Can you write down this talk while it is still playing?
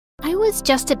I was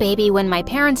just a baby when my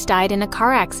parents died in a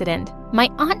car accident. My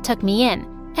aunt took me in,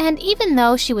 and even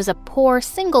though she was a poor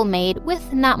single maid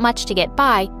with not much to get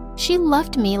by, she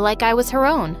loved me like I was her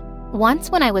own. Once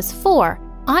when I was 4,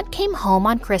 Aunt came home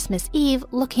on Christmas Eve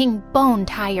looking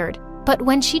bone-tired. But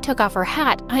when she took off her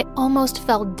hat, I almost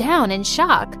fell down in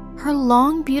shock. Her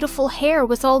long, beautiful hair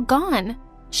was all gone.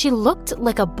 She looked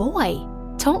like a boy.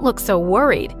 Don't look so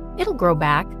worried. It'll grow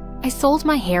back. I sold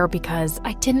my hair because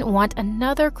I didn't want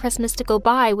another Christmas to go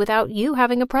by without you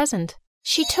having a present.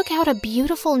 She took out a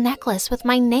beautiful necklace with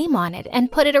my name on it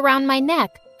and put it around my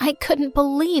neck. I couldn't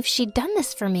believe she'd done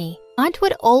this for me. Aunt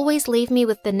would always leave me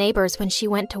with the neighbors when she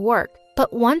went to work.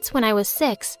 But once when I was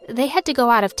 6, they had to go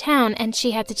out of town and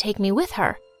she had to take me with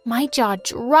her. My jaw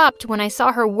dropped when I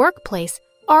saw her workplace.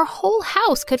 Our whole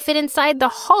house could fit inside the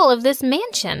hall of this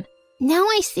mansion. Now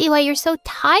I see why you're so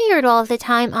tired all the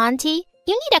time, Auntie.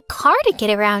 You need a car to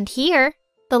get around here.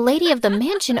 The lady of the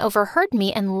mansion overheard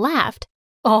me and laughed.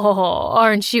 Oh,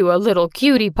 aren't you a little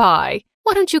cutie pie?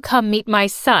 Why don't you come meet my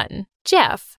son,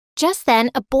 Jeff? Just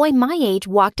then, a boy my age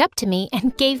walked up to me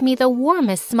and gave me the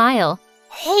warmest smile.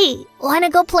 Hey, wanna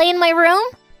go play in my room?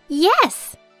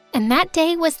 Yes! And that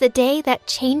day was the day that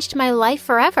changed my life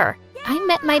forever. I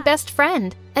met my best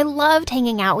friend. I loved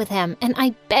hanging out with him, and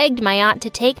I begged my aunt to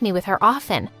take me with her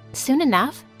often. Soon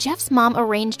enough, Jeff's mom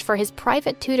arranged for his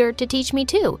private tutor to teach me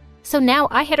too, so now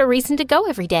I had a reason to go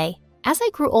every day. As I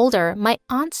grew older, my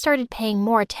aunt started paying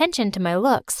more attention to my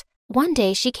looks. One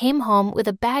day, she came home with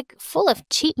a bag full of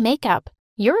cheap makeup.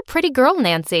 You're a pretty girl,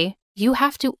 Nancy. You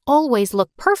have to always look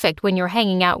perfect when you're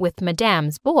hanging out with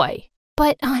Madame's boy.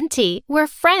 But, Auntie, we're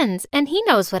friends, and he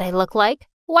knows what I look like.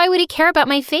 Why would he care about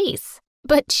my face?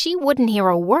 But she wouldn't hear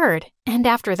a word, and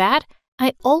after that,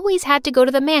 I always had to go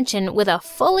to the mansion with a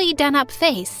fully done-up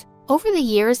face. Over the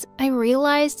years, I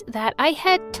realized that I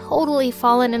had totally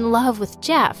fallen in love with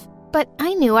Jeff, but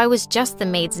I knew I was just the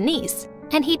maid's niece,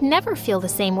 and he'd never feel the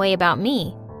same way about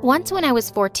me. Once when I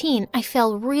was 14, I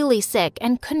fell really sick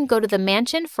and couldn't go to the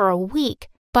mansion for a week.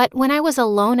 But when I was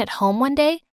alone at home one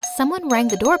day, someone rang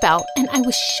the doorbell and I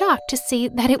was shocked to see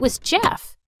that it was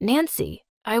Jeff. Nancy,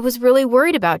 I was really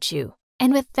worried about you.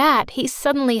 And with that, he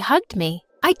suddenly hugged me.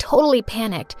 I totally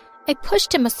panicked. I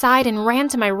pushed him aside and ran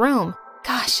to my room.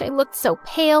 Gosh, I looked so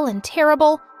pale and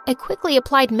terrible. I quickly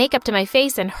applied makeup to my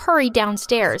face and hurried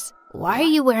downstairs. Why are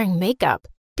you wearing makeup?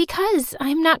 Because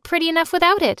I'm not pretty enough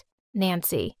without it.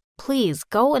 Nancy, please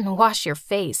go and wash your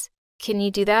face. Can you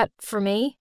do that for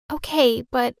me? Okay,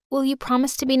 but will you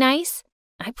promise to be nice?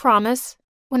 I promise.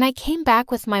 When I came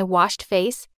back with my washed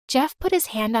face, Jeff put his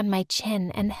hand on my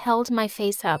chin and held my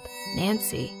face up.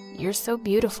 Nancy, you're so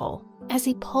beautiful. As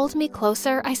he pulled me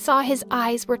closer, I saw his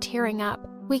eyes were tearing up.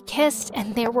 We kissed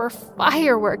and there were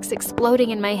fireworks exploding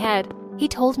in my head. He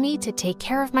told me to take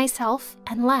care of myself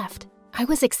and left. I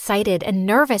was excited and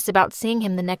nervous about seeing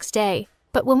him the next day.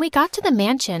 But when we got to the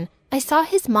mansion, I saw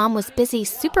his mom was busy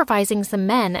supervising some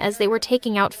men as they were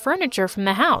taking out furniture from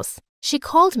the house. She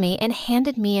called me and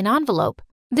handed me an envelope.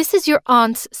 This is your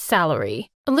aunt's salary.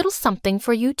 A little something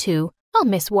for you too. I'll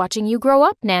miss watching you grow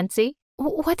up, Nancy.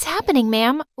 What's happening,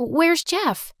 ma'am? Where's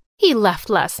Jeff? He left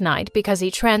last night because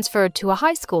he transferred to a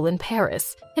high school in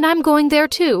Paris, and I'm going there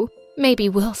too. Maybe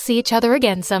we'll see each other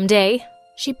again someday.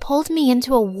 She pulled me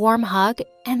into a warm hug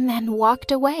and then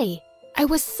walked away. I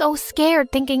was so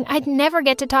scared, thinking I'd never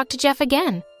get to talk to Jeff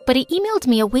again. But he emailed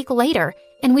me a week later,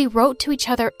 and we wrote to each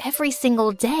other every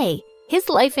single day. His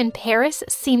life in Paris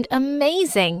seemed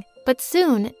amazing. But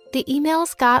soon, the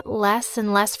emails got less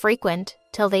and less frequent,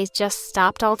 till they just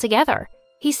stopped altogether.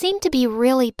 He seemed to be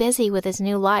really busy with his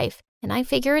new life, and I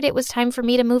figured it was time for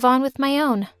me to move on with my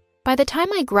own. By the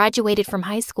time I graduated from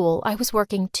high school, I was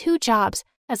working 2 jobs,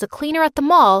 as a cleaner at the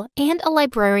mall and a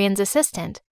librarian's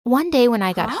assistant. One day when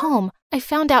I got home, I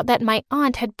found out that my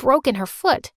aunt had broken her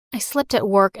foot. I slipped at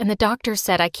work and the doctor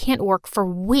said I can't work for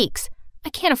weeks. I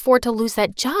can't afford to lose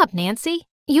that job, Nancy.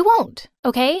 You won't,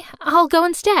 okay? I'll go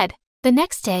instead. The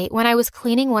next day, when I was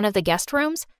cleaning one of the guest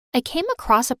rooms, I came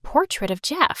across a portrait of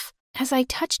Jeff. As I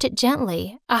touched it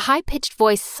gently, a high-pitched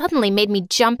voice suddenly made me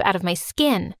jump out of my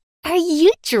skin. Are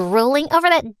you drooling over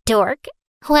that dork?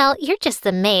 Well, you're just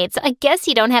the maid, so I guess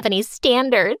you don't have any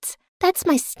standards. That's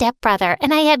my stepbrother,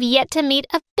 and I have yet to meet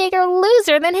a bigger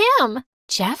loser than him.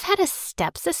 Jeff had a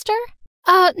stepsister?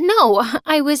 No,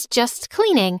 I was just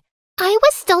cleaning. I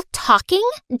was still talking?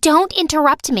 Don't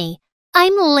interrupt me.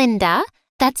 I'm Linda.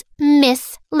 That's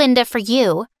Miss Linda for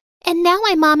you. And now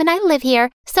my mom and I live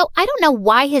here, so I don't know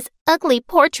why his ugly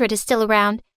portrait is still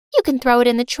around. You can throw it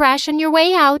in the trash on your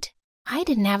way out. I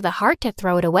didn't have the heart to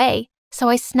throw it away, so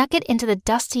I snuck it into the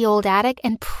dusty old attic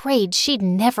and prayed she'd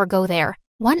never go there.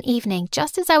 One evening,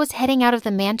 just as I was heading out of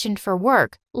the mansion for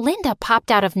work, Linda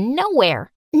popped out of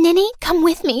nowhere. Ninny, come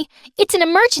with me. It's an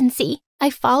emergency.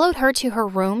 I followed her to her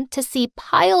room to see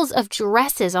piles of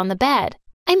dresses on the bed.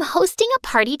 I'm hosting a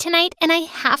party tonight and I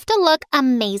have to look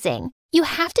amazing. You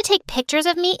have to take pictures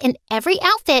of me in every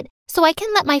outfit so I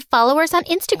can let my followers on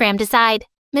Instagram decide.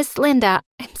 Miss Linda,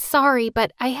 I'm sorry,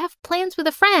 but I have plans with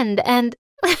a friend and…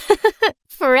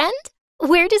 Friend?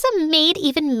 Where does a maid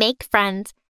even make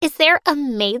friends? Is there a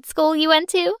maid school you went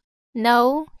to?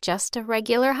 No, just a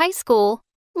regular high school.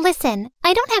 Listen,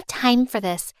 I don't have time for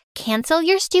this. Cancel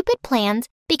your stupid plans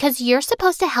because you're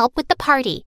supposed to help with the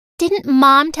party. Didn't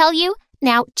Mom tell you?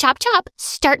 Now, chop chop,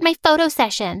 start my photo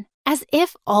session. As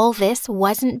if all this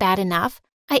wasn't bad enough,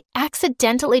 I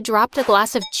accidentally dropped a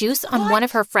glass of juice on one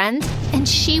of her friends and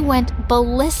she went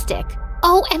ballistic.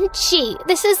 OMG,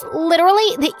 this is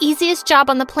literally the easiest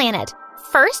job on the planet.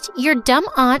 First, your dumb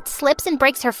aunt slips and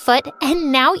breaks her foot,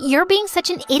 and now you're being such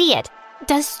an idiot.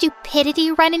 Does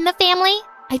stupidity run in the family?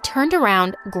 I turned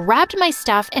around, grabbed my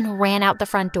stuff, and ran out the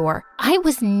front door. I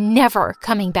was never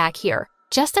coming back here.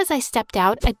 Just as I stepped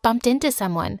out, I bumped into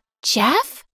someone.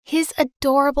 Jeff? His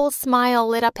adorable smile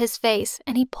lit up his face,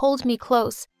 and he pulled me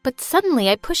close. But suddenly,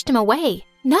 I pushed him away.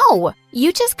 No,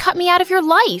 you just cut me out of your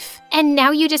life. And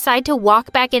now you decide to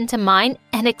walk back into mine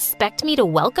and expect me to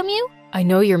welcome you? I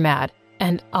know you're mad,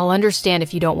 and I'll understand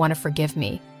if you don't want to forgive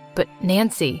me. But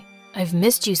Nancy, I've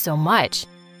missed you so much.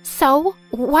 So,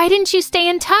 why didn't you stay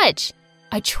in touch?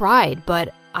 I tried,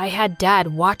 but I had Dad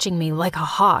watching me like a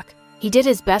hawk. He did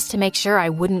his best to make sure I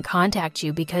wouldn't contact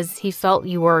you because he felt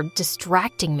you were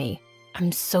distracting me.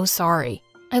 I'm so sorry.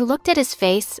 I looked at his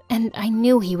face and I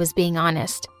knew he was being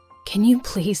honest. Can you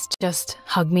please just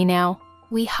hug me now?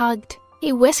 We hugged.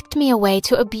 He whisked me away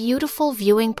to a beautiful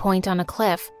viewing point on a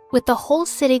cliff with the whole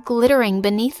city glittering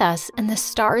beneath us and the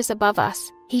stars above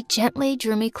us. He gently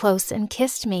drew me close and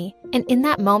kissed me, and in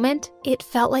that moment, it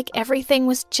felt like everything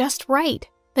was just right.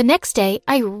 The next day,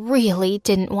 I really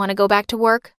didn't want to go back to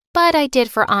work, but I did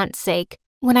for Aunt's sake.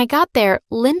 When I got there,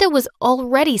 Linda was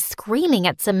already screaming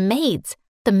at some maids.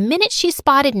 The minute she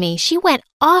spotted me, she went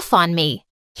off on me.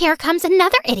 Here comes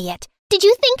another idiot. Did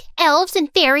you think elves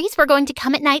and fairies were going to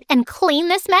come at night and clean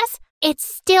this mess? It's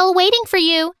still waiting for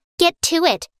you. Get to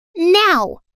it.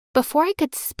 Now! Before I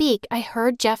could speak, I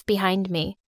heard Jeff behind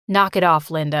me. Knock it off,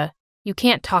 Linda. You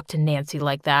can't talk to Nancy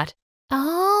like that.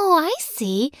 Oh, I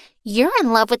see. You're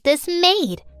in love with this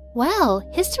maid. Well,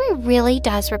 history really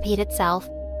does repeat itself.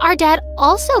 Our dad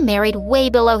also married way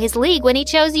below his league when he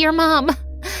chose your mom.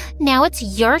 Now it's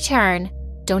your turn.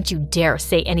 Don't you dare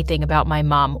say anything about my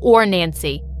mom or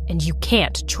Nancy, and you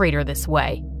can't treat her this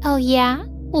way. Oh yeah?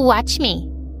 Watch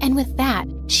me. And with that,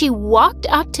 she walked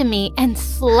up to me and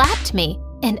slapped me,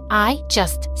 and I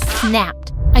just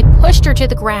snapped. I pushed her to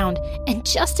the ground, and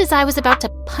just as I was about to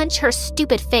punch her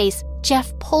stupid face,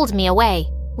 Jeff pulled me away.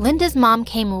 Linda's mom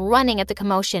came running at the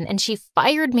commotion, and she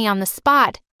fired me on the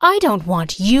spot. I don't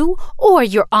want you or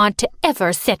your aunt to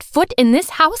ever set foot in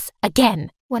this house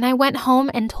again. When I went home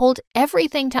and told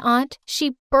everything to Aunt,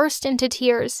 she burst into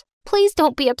tears. Please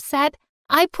don't be upset.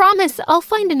 I promise I'll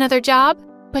find another job.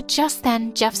 But just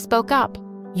then, Jeff spoke up.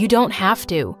 You don't have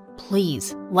to.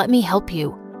 Please, let me help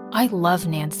you. I love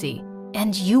Nancy.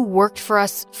 And you worked for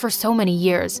us for so many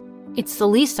years. It's the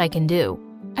least I can do.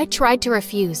 I tried to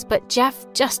refuse, but Jeff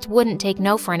just wouldn't take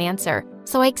no for an answer,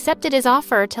 so I accepted his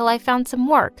offer till I found some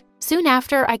work. Soon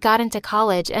after, I got into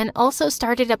college and also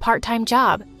started a part-time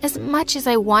job. As much as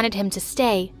I wanted him to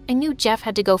stay, I knew Jeff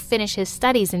had to go finish his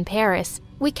studies in Paris.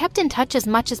 We kept in touch as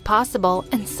much as possible,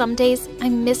 and some days I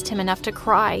missed him enough to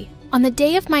cry. On the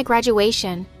day of my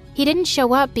graduation, he didn't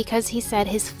show up because he said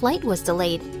his flight was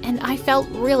delayed, and I felt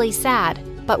really sad.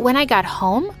 But when I got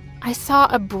home, I saw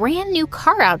a brand new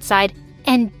car outside,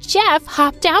 and Jeff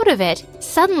hopped out of it.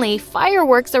 Suddenly,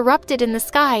 fireworks erupted in the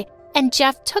sky, and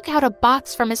Jeff took out a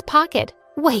box from his pocket.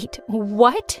 Wait,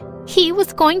 what? He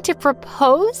was going to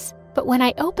propose? But when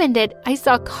I opened it, I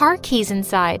saw car keys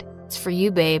inside. It's for you,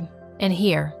 babe. And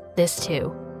here, this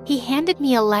too. He handed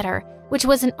me a letter, which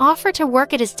was an offer to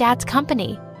work at his dad's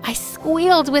company. I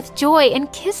squealed with joy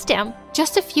and kissed him.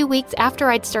 Just a few weeks after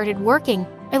I'd started working,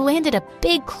 I landed a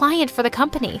big client for the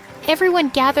company. Everyone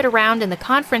gathered around in the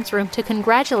conference room to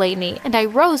congratulate me, and I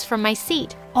rose from my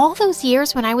seat. All those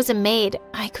years when I was a maid,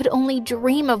 I could only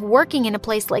dream of working in a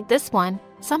place like this one.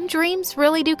 Some dreams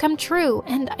really do come true,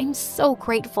 and I'm so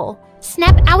grateful.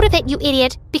 Snap out of it, you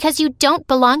idiot, because you don't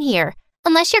belong here.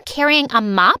 Unless you're carrying a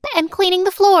mop and cleaning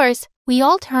the floors. We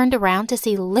all turned around to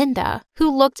see Linda,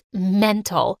 who looked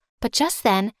mental. But just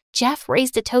then, Jeff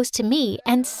raised a toast to me,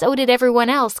 and so did everyone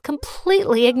else,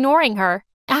 completely ignoring her.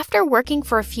 After working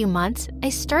for a few months, I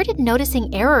started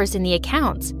noticing errors in the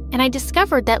accounts, and I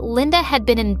discovered that Linda had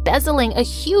been embezzling a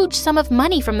huge sum of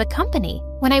money from the company.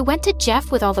 When I went to Jeff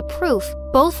with all the proof,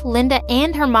 both Linda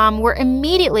and her mom were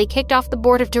immediately kicked off the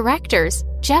board of directors.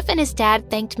 Jeff and his dad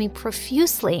thanked me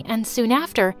profusely, and soon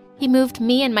after, he moved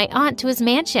me and my aunt to his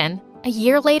mansion. A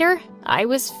year later, I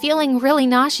was feeling really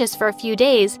nauseous for a few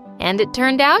days, and it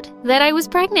turned out that I was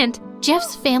pregnant.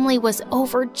 Jeff's family was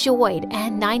overjoyed,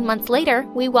 and 9 months later,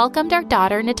 we welcomed our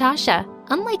daughter, Natasha.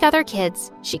 Unlike other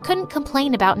kids, she couldn't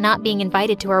complain about not being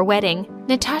invited to our wedding.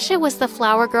 Natasha was the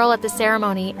flower girl at the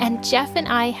ceremony, and Jeff and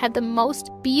I had the most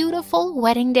beautiful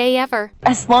wedding day ever.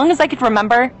 As long as I could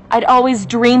remember, I'd always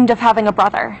dreamed of having a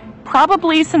brother.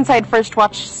 Probably since I'd first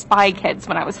watched Spy Kids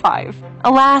when I was 5.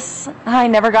 Alas, I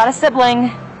never got a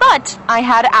sibling. But I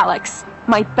had Alex,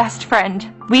 my best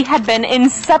friend. We had been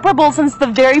inseparable since the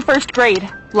very first grade,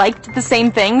 liked the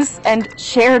same things, and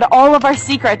shared all of our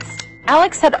secrets.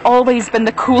 Alex had always been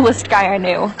the coolest guy I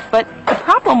knew, but the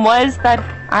problem was that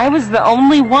I was the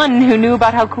only one who knew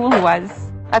about how cool he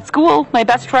was. At school, my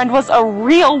best friend was a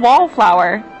real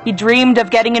wallflower. He dreamed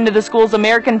of getting into the school's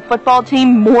American football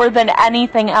team more than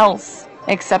anything else.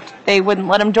 Except they wouldn't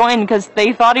let him join because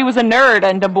they thought he was a nerd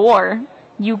and a bore.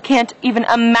 You can't even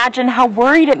imagine how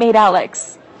worried it made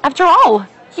Alex. After all,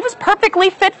 he was perfectly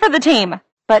fit for the team.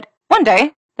 But one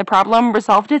day, the problem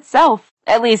resolved itself.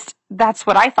 At least, that's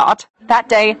what I thought. That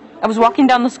day, I was walking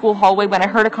down the school hallway when I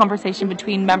heard a conversation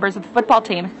between members of the football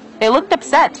team. They looked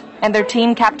upset, and their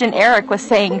team captain Eric was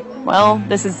saying, "Well,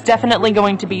 this is definitely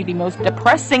going to be the most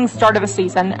depressing start of a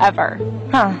season ever."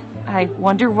 I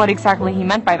wonder what exactly he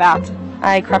meant by that.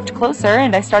 I crept closer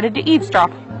and I started to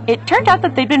eavesdrop. It turned out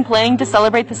that they'd been planning to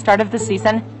celebrate the start of the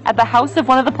season at the house of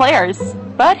one of the players,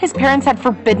 but his parents had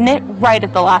forbidden it right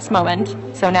at the last moment.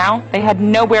 So now they had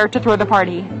nowhere to throw the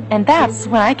party. And that's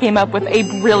when I came up with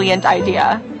a brilliant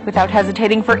idea. Without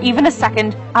hesitating for even a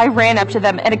second, I ran up to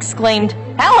them and exclaimed,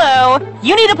 "Hello!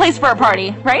 You need a place for a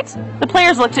party, right?" The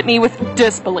players looked at me with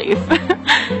disbelief.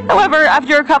 However,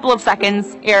 after a couple of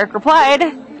seconds, Eric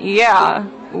replied, "Yeah,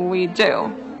 we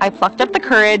do." I plucked up the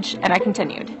courage and I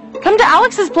continued. "Come to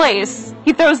Alex's place.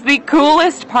 He throws the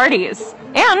coolest parties.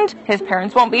 And his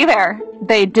parents won't be there."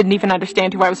 They didn't even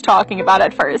understand who I was talking about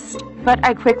at first. But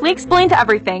I quickly explained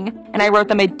everything, and I wrote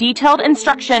them a detailed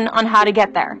instruction on how to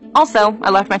get there. Also, I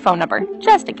left my phone number,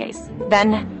 just in case.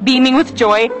 Then, beaming with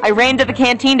joy, I ran to the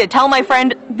canteen to tell my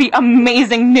friend the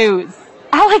amazing news.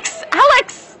 Alex!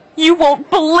 You won't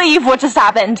believe what just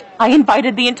happened. I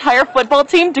invited the entire football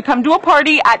team to come to a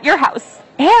party at your house.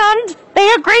 And they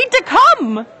agreed to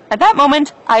come! At that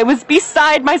moment, I was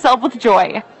beside myself with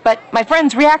joy. But my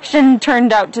friend's reaction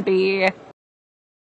turned out to be